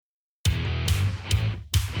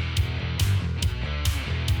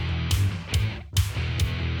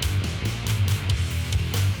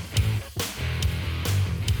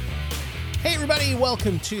everybody.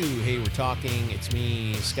 Welcome to Hey We're Talking. It's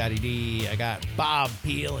me, Scotty D. I got Bob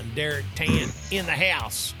Peel and Derek Tan in the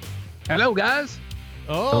house. Hello, guys.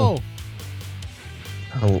 Oh.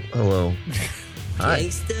 Hello. Hi.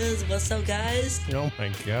 Gangsters, what's up, guys? Oh,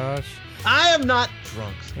 my gosh. I am not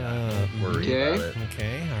drunk, Scott. Don't worry about it.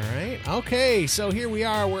 Okay, all right. Okay, so here we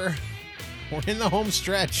are. We're in the home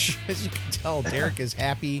stretch. As you can tell, Derek is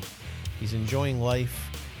happy. He's enjoying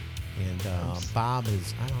life. And Bob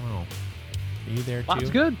is, I don't know. Are you there, too?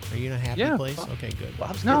 Bob's good. Are you in a happy place? Okay, good.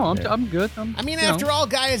 Bob's No, good, I'm good. After all,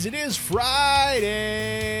 guys, it is Friday.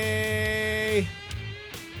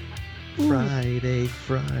 Friday.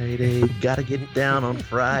 Gotta get down on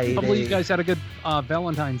Friday. Hopefully you guys had a good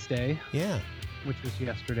Valentine's Day, Yeah. which was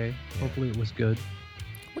yesterday. Yeah. Hopefully it was good.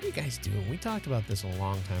 What are you guys doing? We talked about this a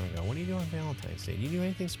long time ago. What are you doing on Valentine's Day? Do you do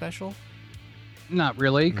anything special? Not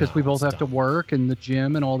really, because No, we both it's have to dumb. work and the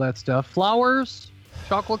gym and all that stuff. Flowers,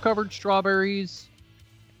 chocolate-covered strawberries,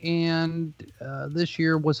 and this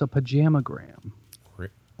year was a pajamagram.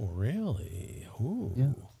 Really? Ooh.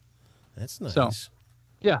 Yeah. That's nice. So-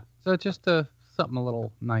 Yeah, so just something a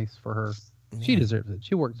little nice for her. She Yeah. deserves it.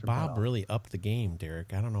 She works her butt Bob off. really upped the game,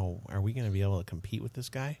 Derek. I don't know. Are we going to be able to compete with this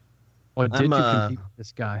guy? Or did I'm, you compete with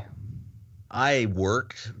this guy? I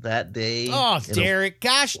worked that day. Oh, Derek.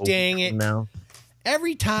 Gosh dang it. Now,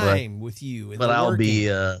 Every time with you. but I'll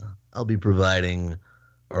be providing,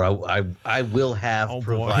 or I will have Oh, boy.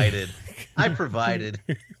 provided. I provided.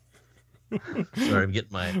 Sorry, I'm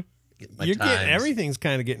getting my You're times. getting, everything's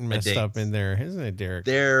kind of getting My messed up dates. in there, isn't it, Derek?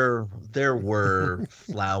 There were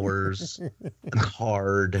flowers, a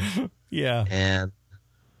card, Yeah. and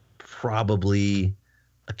probably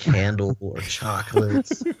a candle or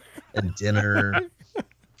chocolates and dinner.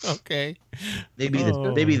 Okay. Maybe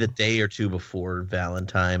Oh. the day or two before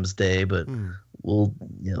Valentine's Day, but Hmm.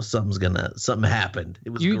 something happened. It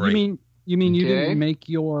was You great. mean you Okay. didn't make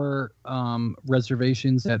your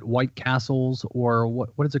reservations at White Castles or what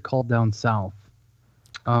is it called down south?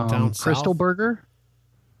 Down Crystal south? Burger?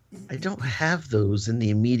 I don't have those in the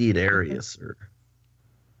immediate area, sir.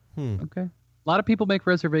 Okay. A lot of people make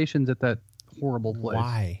reservations at that horrible place.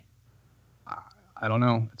 Why? I don't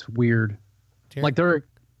know. It's weird. Derek? Like they're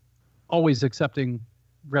always accepting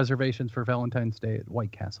reservations for Valentine's Day at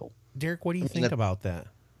White Castle. Derek, what do you think that- about that?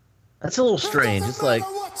 That's a little strange. It's like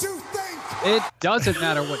It doesn't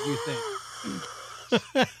matter what you think.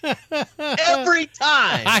 every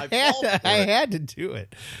time I fall for had it, to do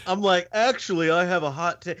it. I'm like, actually, I have a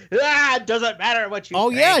hot take. It doesn't matter what you Oh,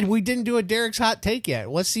 think. yeah, we didn't do a Derek's hot take yet.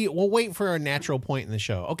 Let's see. We'll wait for a natural point in the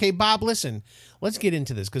show. Okay, Bob, listen. Let's get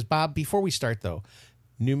into this because, Bob, before we start, though,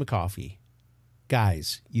 Numa Coffee.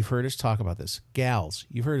 Guys, you've heard us talk about this. Gals,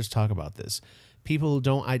 you've heard us talk about this. People who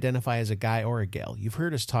don't identify as a guy or a gal, you've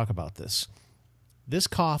heard us talk about this. This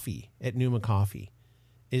coffee at Numa Coffee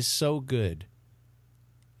is so good.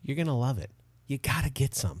 You're going to love it. You got to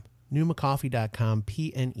get some. NumaCoffee.com,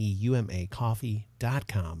 PNEUMA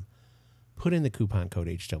coffee.com. Put in the coupon code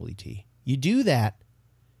HWT. You do that,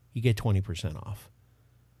 you get 20% off.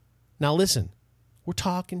 Now listen, we're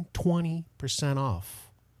talking 20%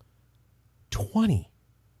 off.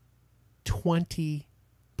 20%.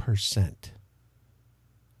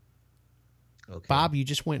 Okay. Bob, you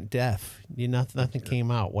just went deaf. Nothing came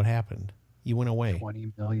out. What happened? You went away.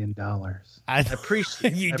 $20 million. I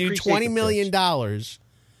appreciate. you I do appreciate $20 the million. pitch.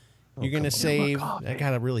 You're going to come on. save. Coffee. I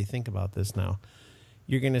got to really think about this now.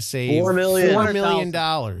 You're going to save $4 million. $4 million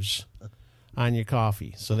on your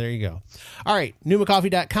coffee. So there you go. All right.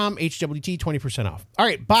 NumaCoffee.com, HWT, 20% off. All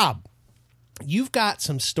right, Bob, you've got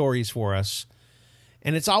some stories for us.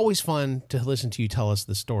 And it's always fun to listen to you tell us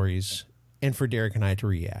the stories and for Derek and I to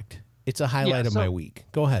react. It's a highlight of my week.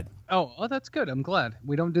 Go ahead. Oh, that's good. I'm glad.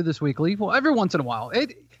 We don't do this weekly. Well, every once in a while.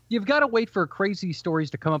 You've got to wait for crazy stories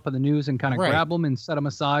to come up in the news and kind of Right. grab them and set them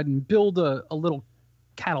aside and build a little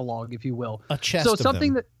catalog, if you will. A chest So of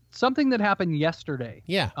something them. that happened yesterday.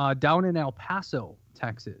 Yeah. Down in El Paso,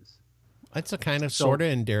 Texas. That's a kind of So- sort of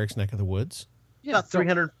in Derek's neck of the woods. Yeah. About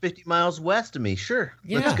 350 miles west of me. Sure.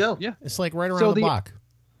 Yeah. Let's go. Yeah. It's like right around So the block.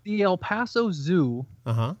 The El Paso Zoo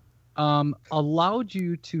Uh-huh. allowed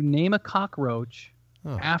you to name a cockroach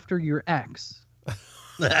Oh. after your ex.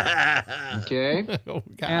 Okay. Oh,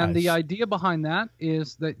 And the gosh. idea behind that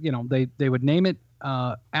is that, they would name it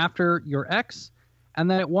after your ex. And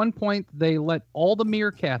then at one point, they let all the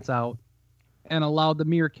meerkats out and allowed the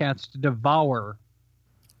meerkats to devour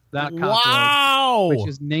that cockroach, Wow. which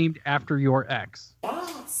is named after your ex.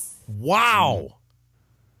 Wow.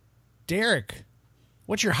 Derek,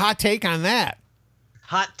 what's your hot take on that?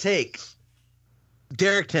 Hot take.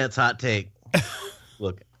 Derek Tent's hot take.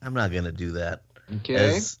 Look, I'm not going to do that.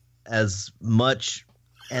 Okay. as much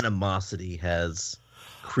animosity has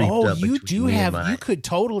creeped Oh, up you between do me and have. my, You could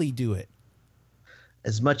totally do it.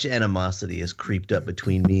 as much animosity has creeped up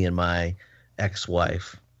between me and my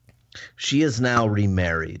ex-wife. She is now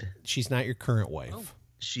remarried. She's not your current wife. Oh.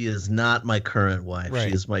 She is not my current wife. Right.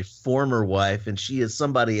 She is my former wife, and she is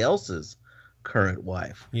somebody else's current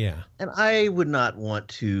wife. Yeah. And I would not want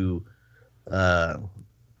to, I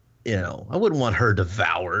wouldn't want her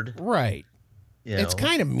devoured. Right. You It's know.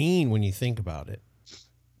 kind of mean when you think about it.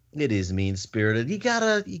 It is mean spirited. You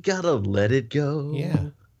gotta let it go. Yeah.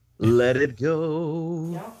 Let it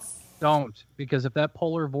go. Don't, because if that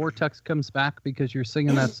polar vortex comes back because you're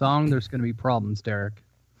singing that song, there's going to be problems, Derek.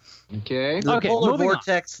 Okay. The Okay, polar moving on.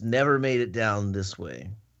 vortex never made it down this way.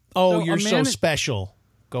 Oh, So you're a so man- special.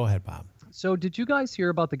 Go ahead, Bob. So, did you guys hear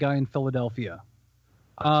about the guy in Philadelphia?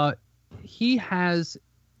 He has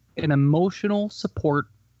an emotional support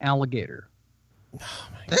alligator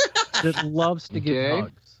that loves to give Okay.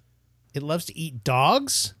 hugs. It loves to eat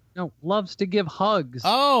dogs? No, loves to give hugs.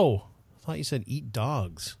 Oh, I thought you said eat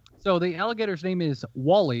dogs. So the alligator's name is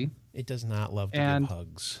Wally. It does not love to And- give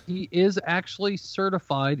hugs. He is actually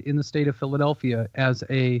certified in the state of Philadelphia as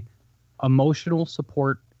a emotional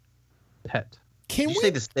support pet. Can Did you say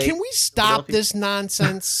we the state can we of stop Philadelphia? this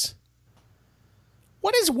nonsense?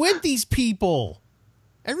 What is with these people?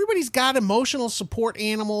 Everybody's got emotional support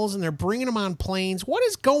animals and they're bringing them on planes. What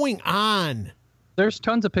is going on? There's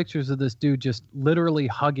tons of pictures of this dude just literally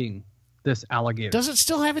hugging this alligator. Does it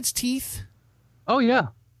still have its teeth? Oh yeah,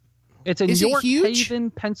 it's in Is it York huge?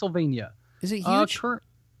 Haven, Pennsylvania. Is it huge?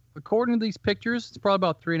 According to these pictures, it's probably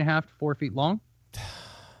about 3.5 to 4 feet long.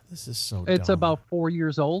 This is so It's dumb. about 4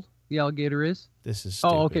 years old. The alligator is. This is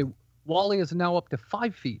stupid. Oh, okay. Wally is now up to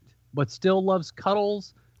 5 feet, but still loves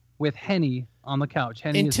cuddles with Henny on the couch.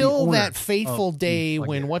 Henny is the Until owner that fateful of the day when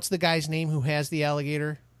alligator. what's the guy's name who has the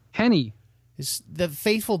alligator? Henny. Is the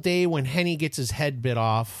fateful day when Henny gets his head bit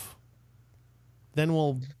off. Then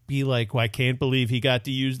we'll be like, well, I can't believe he got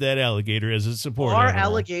to use that alligator as a support Are animal.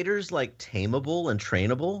 alligators like tameable and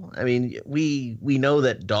trainable? I mean, we know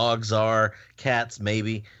that dogs are, cats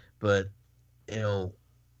maybe, but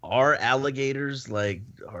are alligators like?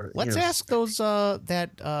 Let's ask those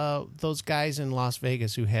those guys in Las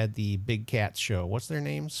Vegas who had the Big Cats show. What's their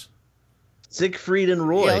names? Siegfried and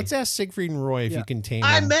Roy. Yeah, let's ask Siegfried and Roy if Yeah. you can tame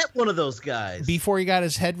I them. met one of those guys. Before he got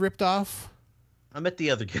his head ripped off. I met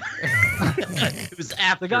the other guy. It was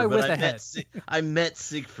after. The guy but with I the met head. I met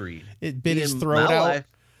Siegfried. It bit Me his and throat my out. wife-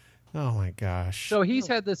 Oh my gosh. So he's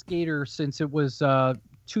had this gator since it was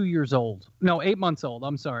 2 years old. No, 8 months old.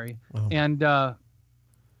 I'm sorry. Oh. And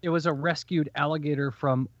it was a rescued alligator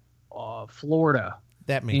from Florida.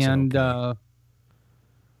 that makes And it okay.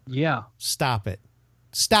 yeah, Stop it.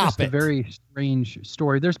 Stop just it. a very strange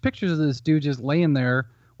story. There's pictures of this dude just laying there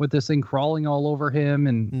with this thing crawling all over him,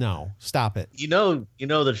 and No, stop it. You know,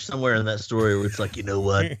 there's somewhere in that story where it's like, you know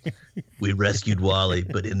what? We rescued Wally,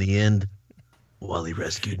 but in the end, Wally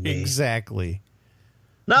rescued me. Exactly.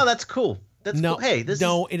 No, that's cool. That's No, cool. Hey, this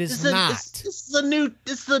no, is, it is this is a- not. This is a new.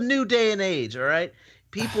 This is a new day and age. All right,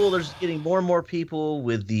 people. There's getting more and more people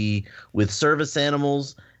with service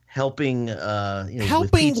animals helping.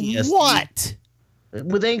 Helping with PTSD, what?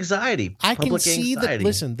 With anxiety. I can public see that. anxiety.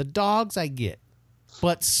 Listen, the dogs I get,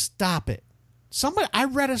 but stop it. I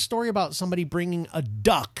read a story about somebody bringing a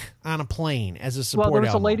duck on a plane as a support well, there was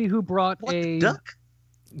a animal. lady who brought What, a duck?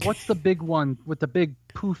 what's the big one with the big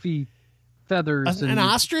poofy feathers An and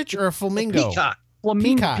ostrich or a flamingo Peacock.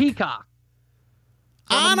 flamingo peacock. peacock.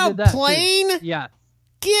 on Somebody a did that, too. plane? Yeah.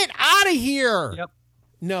 Get out of here! Yep.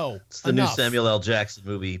 No, It's the enough. new Samuel L. Jackson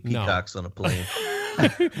movie, No. Peacocks on a Plane.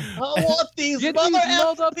 I want these Get mother these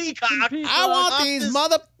effing mother- peacocks. I want off these this-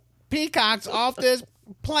 mother peacocks off this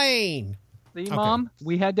plane. See, Mom,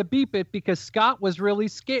 we had to beep it because Scott was really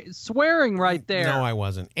swearing right there. No, I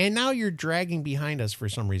wasn't. And now you're dragging behind us for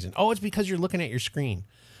some reason. Oh, it's because you're looking at your screen.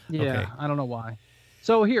 Yeah, Okay. I don't know why.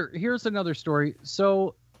 So here's another story.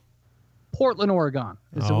 So Portland, Oregon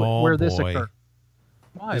is Oh, where this boy. occurred.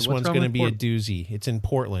 Why? This What's one's wrong going to with be a Portland? doozy. It's in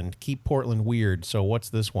Portland. Keep Portland weird. So what's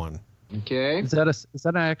this one? Okay. Is that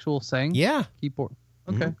an actual saying? Yeah. Keep Portland.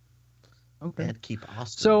 Okay. Mhm. Okay. And keep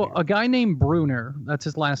Austin. So weird. a guy named Bruner, that's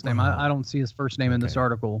his last name. I don't see his first name in this Okay.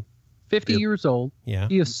 article. 50 Yep. years old. Yeah.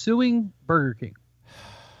 He is suing Burger King.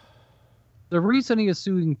 The reason he is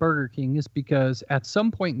suing Burger King is because at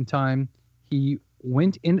some point in time, he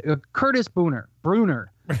went in. Curtis Bruner.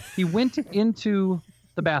 He went into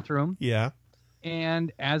the bathroom, Yeah.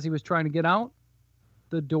 and as he was trying to get out,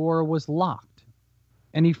 the door was locked,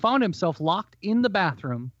 and he found himself locked in the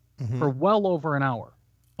bathroom Mhm. for well over an hour.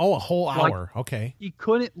 Oh, a whole Like- hour. Okay. He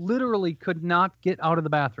literally could not get out of the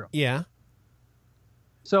bathroom. Yeah.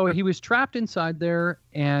 So he was trapped inside there,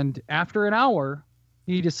 and after an hour,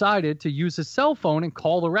 he decided to use his cell phone and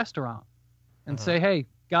call the restaurant and say, "Hey,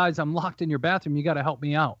 guys, I'm locked in your bathroom. You got to help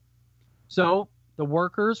me out." So the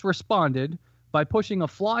workers responded by pushing a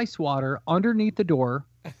fly swatter underneath the door,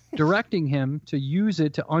 directing him to use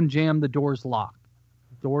it to unjam the door's lock.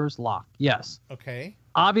 Door's lock. Yes. Okay.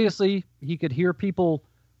 Obviously, he could hear people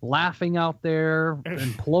laughing out there,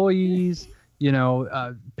 employees,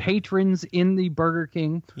 patrons in the Burger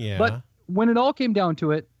King. Yeah. But when it all came down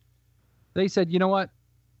to it, they said, you know what?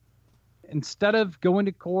 Instead of going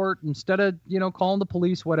to court, instead of, calling the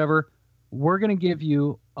police, whatever, we're going to give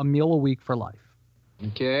you a meal a week for life.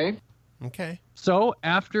 Okay. So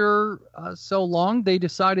after so long, they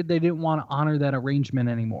decided they didn't want to honor that arrangement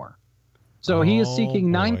anymore. So he is Oh,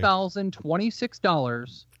 seeking boy.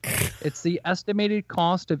 $9,026. It's the estimated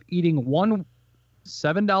cost of eating one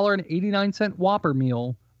 $7.89 Whopper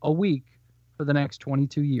meal a week for the next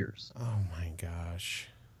 22 years. Oh my gosh.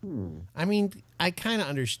 I mean, I kind of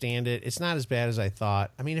understand it. It's not as bad as I thought.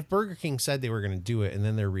 I mean, if Burger King said they were going to do it and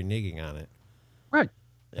then they're reneging on it, Right.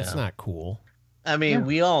 that's Yeah. not cool. I mean, Yeah.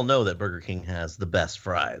 we all know that Burger King has the best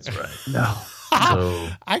fries, right? No. So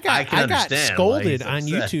I can got understand why scolded he's on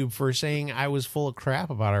upset. YouTube for saying I was full of crap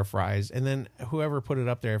about our fries, and then whoever put it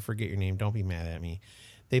up there, I forget your name. Don't be mad at me.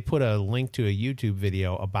 They put a link to a YouTube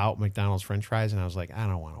video about McDonald's French fries, and I was like, I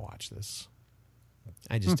don't want to watch this.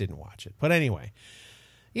 I just didn't watch it. But anyway,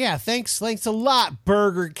 yeah, thanks a lot,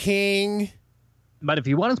 Burger King. But if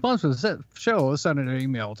you want to sponsor the show, send an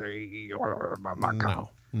email to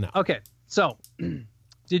No. Okay, so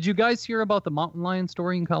did you guys hear about the mountain lion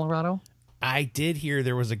story in Colorado? I did hear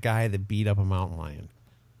there was a guy that beat up a mountain lion.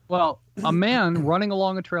 Well, a man running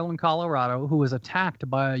along a trail in Colorado who was attacked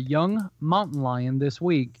by a young mountain lion this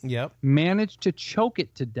week Yep. managed to choke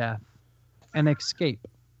it to death and escape.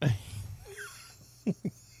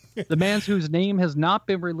 The man, whose name has not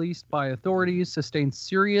been released by authorities, sustained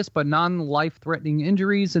serious but non-life-threatening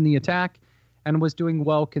injuries in the attack and was doing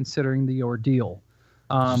well considering the ordeal.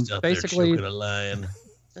 Just out there Basically, choking a lion.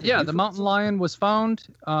 yeah, the mountain lion was found.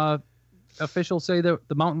 Officials say that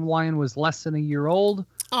the mountain lion was less than a year old, weighed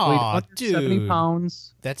Oh, 170 dude.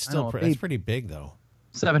 pounds. That's I know, still a that's baby. pretty big, though.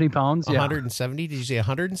 70 pounds, yeah. 170? Did you say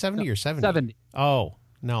 170 or 70? 70. Oh,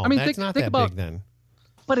 no, I mean, that's think- not think that about- big then.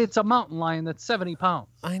 But it's a mountain lion that's 70 pounds.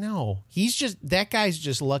 I know. That guy's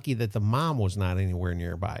just lucky that the mom was not anywhere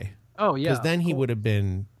nearby. Oh, yeah. Because then he would have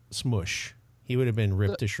been smush. He would have been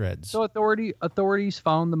ripped to shreds. So authorities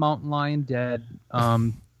found the mountain lion dead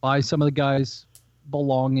by some of the guy's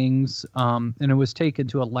belongings, and it was taken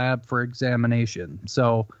to a lab for examination.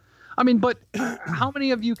 So, I mean, but how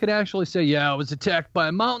many of you could actually say, yeah, I was attacked by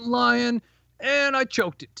a mountain lion and I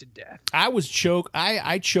choked it to death? I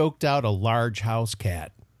choked out a large house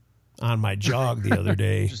cat on my jog the other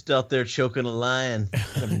day. Just out there choking a lion.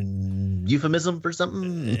 Euphemism for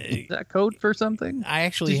something? Is that code for something? I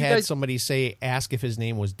actually Did you had guys- somebody ask if his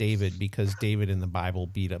name was David because David in the Bible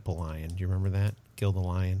beat up a lion. Do you remember that? Killed a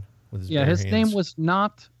lion with his Yeah, bare his hands. name was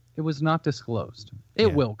not. It was not disclosed. Yeah.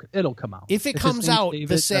 It'll come out. If it his comes name's out, David,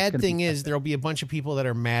 the that's sad gonna thing be- is there'll be a bunch of people that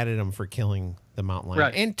are mad at him for killing the mountain lion.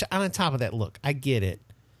 Right. And on top of that, look, I get it.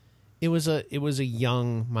 It was a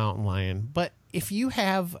young mountain lion, but if you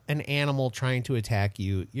have an animal trying to attack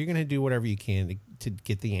you, you're going to do whatever you can to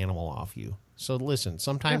get the animal off you. So listen,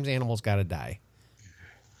 sometimes animals got to die.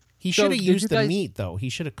 He So should have did you used the guys- meat though. He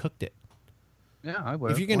should have cooked it. Yeah, I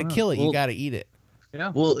would. If you're going to kill it, you got to eat it.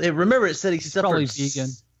 Yeah. Well, remember it said he probably suffered vegan.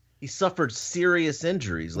 He suffered serious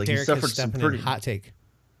injuries. Like Derek he suffered is some stepping pretty. in. Hot take.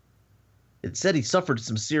 It said he suffered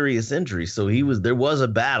some serious injuries, so there was a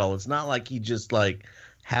battle. It's not like he just like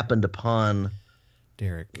happened upon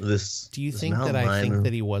Derek, this. do you this think that mountain I lion. think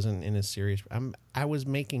that he wasn't in a serious? I was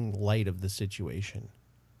making light of the situation,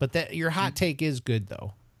 but that your hot take is good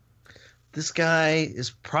though. This guy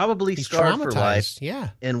is probably He's scarred for life traumatized. Yeah,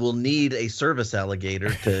 and will need a service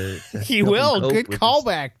alligator to he help him will. cope Good with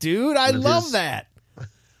callback, dude. I with love his- that.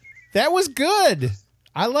 That was good.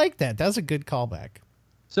 I like that. That was a good callback.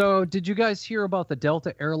 So, did you guys hear about the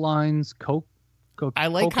Delta Airlines I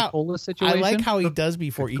like how Coca-Cola situation? I like how he does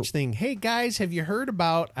before each thing. Hey guys, have you heard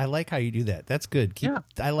about? I like how you do that. That's good. Keep. Yeah.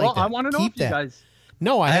 I like well, that. I want to know Keep if you that. guys.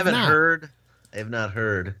 No, I I have haven't not. heard. I have not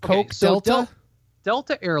heard. Coke so Delta.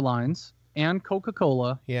 Delta Airlines and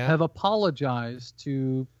Coca-Cola Yeah. have apologized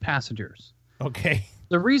to passengers. Okay.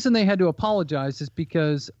 The reason they had to apologize is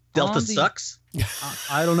because Delta on the- sucks.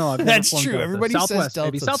 I don't know. I've never That's flown true. Delta. Everybody says Southwest,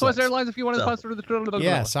 maybe. Delta Southwest sucks. Airlines. If you want to South- sponsor the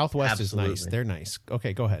Yeah, Southwest is nice. Absolutely. They're nice.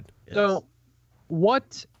 Okay, go ahead. So,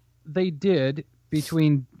 what they did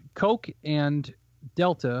between Coke and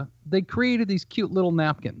Delta, they created these cute little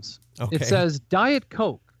napkins. Okay. It says Diet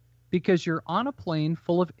Coke because you're on a plane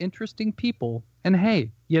full of interesting people, and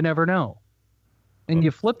hey, you never know. And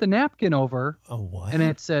you flip the napkin over, what? and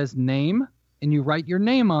it says name, and you write your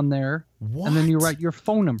name on there, and then you write your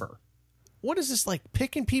phone number. What is this, like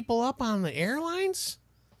picking people up on the airlines?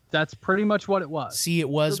 That's pretty much what it was. See, it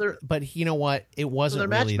was, but you know what? It wasn't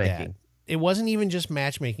really that. It wasn't even just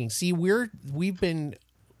matchmaking. See, we've been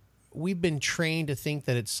trained to think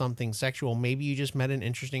that it's something sexual. Maybe you just met an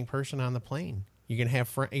interesting person on the plane. You're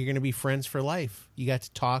gonna be friends for life. You got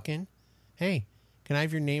to talking. Hey, can I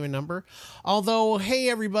have your name and number? Although, hey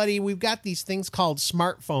everybody, we've got these things called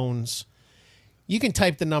smartphones. You can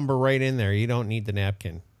type the number right in there. You don't need the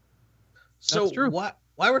napkin. So That's true. why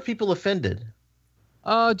were people offended?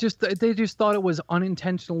 They just thought it was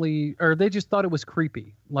unintentionally, or they just thought it was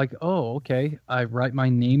creepy. Like, oh, okay, I write my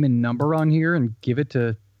name and number on here and give it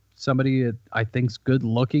to somebody that I think's good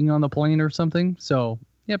looking on the plane or something. So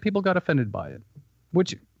yeah, people got offended by it,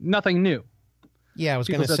 which nothing new. Yeah, I was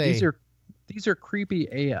going to People said, say these are creepy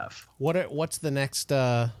AF. what's the next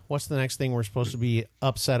thing we're supposed to be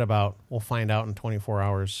upset about? We'll find out in 24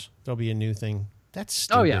 hours. There'll be a new thing. That's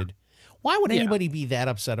stupid. Oh, yeah. Why would Yeah. anybody be that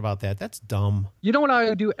upset about that? That's dumb. You know what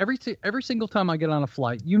I do every single time I get on a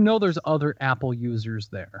flight? You know, there's other Apple users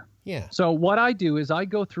there. Yeah. So what I do is I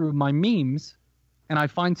go through my memes and I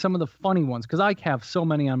find some of the funny ones because I have so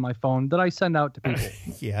many on my phone that I send out to people.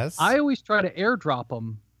 Yes. I always try to airdrop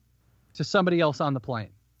them to somebody else on the plane.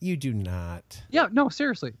 You do not. Yeah, no,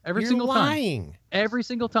 seriously. Every You're single lying. time. Every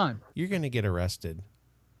single time. You're going to get arrested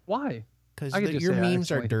Why? because I could just your say I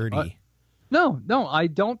memes are accidentally hit the dirty. No, I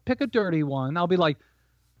don't pick a dirty one. I'll be like,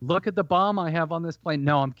 look at the bomb I have on this plane.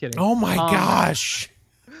 No, I'm kidding. Oh my gosh.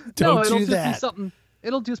 Don't it'll do just that. Be something.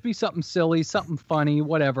 It'll just be something silly, something funny,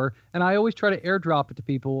 whatever. And I always try to airdrop it to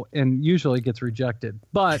people, and usually it gets rejected.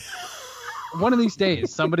 But one of these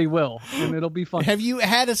days, somebody will, and it'll be fun. Have you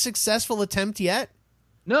had a successful attempt yet?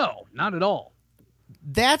 No, not at all.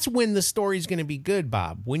 That's when the story's going to be good,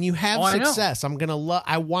 Bob. When you have I know. success, I'm going to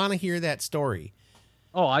I want to hear that story.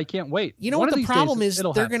 Oh, I can't wait. You know One what of the these problem days, is?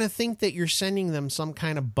 it'll They're happen. going to think that you're sending them some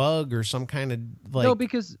kind of bug or some kind of like. No,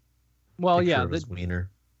 because, well, Picture yeah, of his wiener.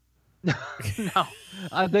 no,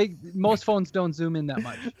 most phones don't zoom in that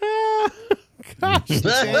much. Gosh,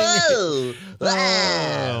 dang it.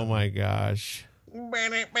 Whoa! Oh my gosh. We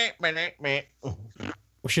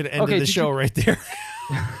should have ended Okay, the did show right there.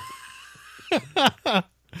 I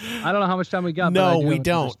don't know how much time we got. but I No, do we have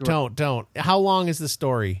another story. don't. How long is the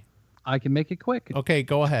story? I can make it quick. Okay,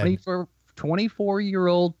 go ahead.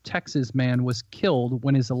 24-year-old Texas man was killed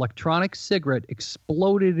when his electronic cigarette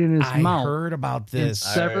exploded in his I mouth heard about and this.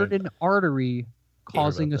 severed an artery,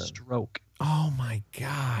 causing a that. stroke. Oh my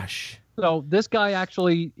gosh. So this guy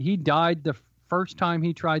actually, he died the first time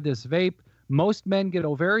he tried this vape. Most men get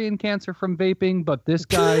ovarian cancer from vaping, but this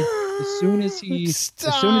guy, as soon as he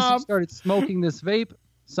Stop. started smoking this vape,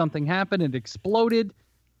 something happened. It exploded.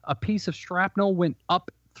 A piece of shrapnel went up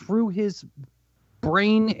through his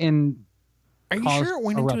brain and Are you caused sure it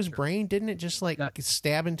went a into his rupture. brain? Didn't it just like That-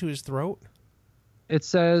 stab into his throat? It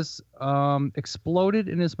says exploded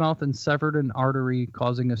in his mouth and severed an artery,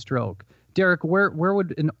 causing a stroke. Derek, where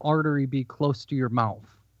would an artery be close to your mouth?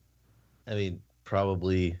 I mean,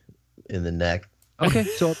 probably in the neck. Okay,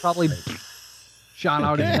 so it probably shot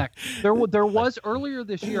out his neck. There was earlier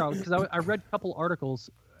this year, because I read a couple articles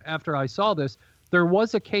after I saw this. There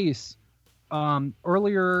was a case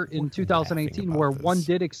earlier in We're 2018 laughing where about one this.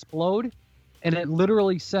 did explode, and it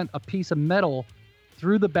literally sent a piece of metal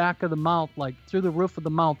through the back of the mouth, like through the roof of the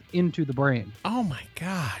mouth into the brain, Oh my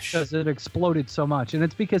gosh. because it exploded so much. And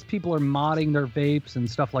it's because people are modding their vapes and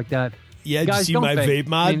stuff like that. Yeah, Guys, did you see don't my vape. vape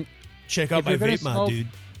mod? I mean, Check out if my you're gonna vape mod, smoke- dude.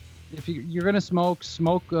 If you're gonna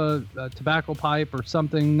smoke a tobacco pipe or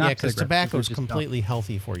something, not Yeah, because cigarettes, tobacco is just don't. completely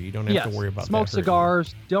healthy for you. You don't have Yes, to worry about smoke that hurting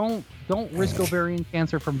cigars. Don't risk ovarian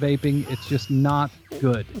cancer from vaping. It's just not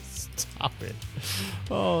good. you. Stop it.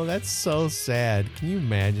 Oh, that's so sad. Can you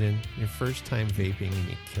imagine your first time vaping and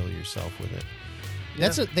you kill yourself with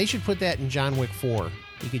it? They should put that in John Wick 4.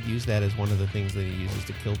 He could use that as one of the things that he uses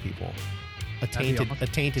to kill people. A That'd be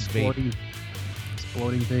tainted vape.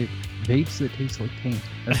 Exploding vape. Vapes that taste like paint.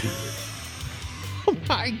 That'd be weird. Oh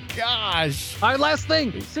my gosh. All right, last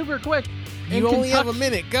thing, super quick. You only have a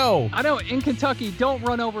minute. Go. I know. In Kentucky, don't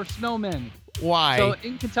run over snowmen. Why? So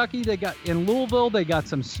in Kentucky, in Louisville, they got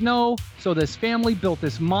some snow. So this family built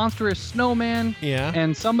this monstrous snowman, yeah.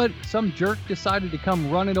 and some jerk decided to come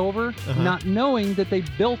run it over, Uh-huh. not knowing that they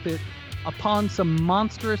built it upon some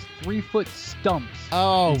monstrous 3-foot stumps.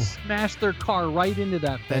 Oh, And smashed their car right into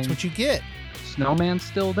that thing. that's what you get. Snowman's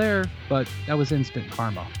still there, but that was instant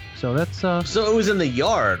karma. So that's So it was in the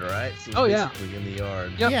yard, right? So it was Oh, yeah. basically in the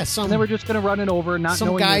yard. Yep. Yeah, and they were just gonna run it over, not some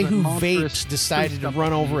knowing guy there's a who monstrous vapes decided to tree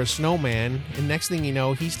run stump. over a snowman, and next thing you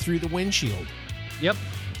know, he's through the windshield. Yep.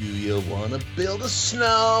 Do you want to build a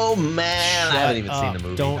snowman? I haven't even Shut seen up. the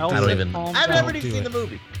movie. Don't I do don't it. even. Calm I've down. never Do even seen it. the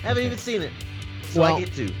movie. I haven't Okay. even seen it. So Well- I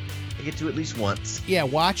get to at least once. Yeah,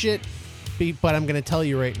 watch it. But I'm going to tell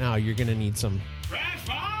you right now, you're going to need some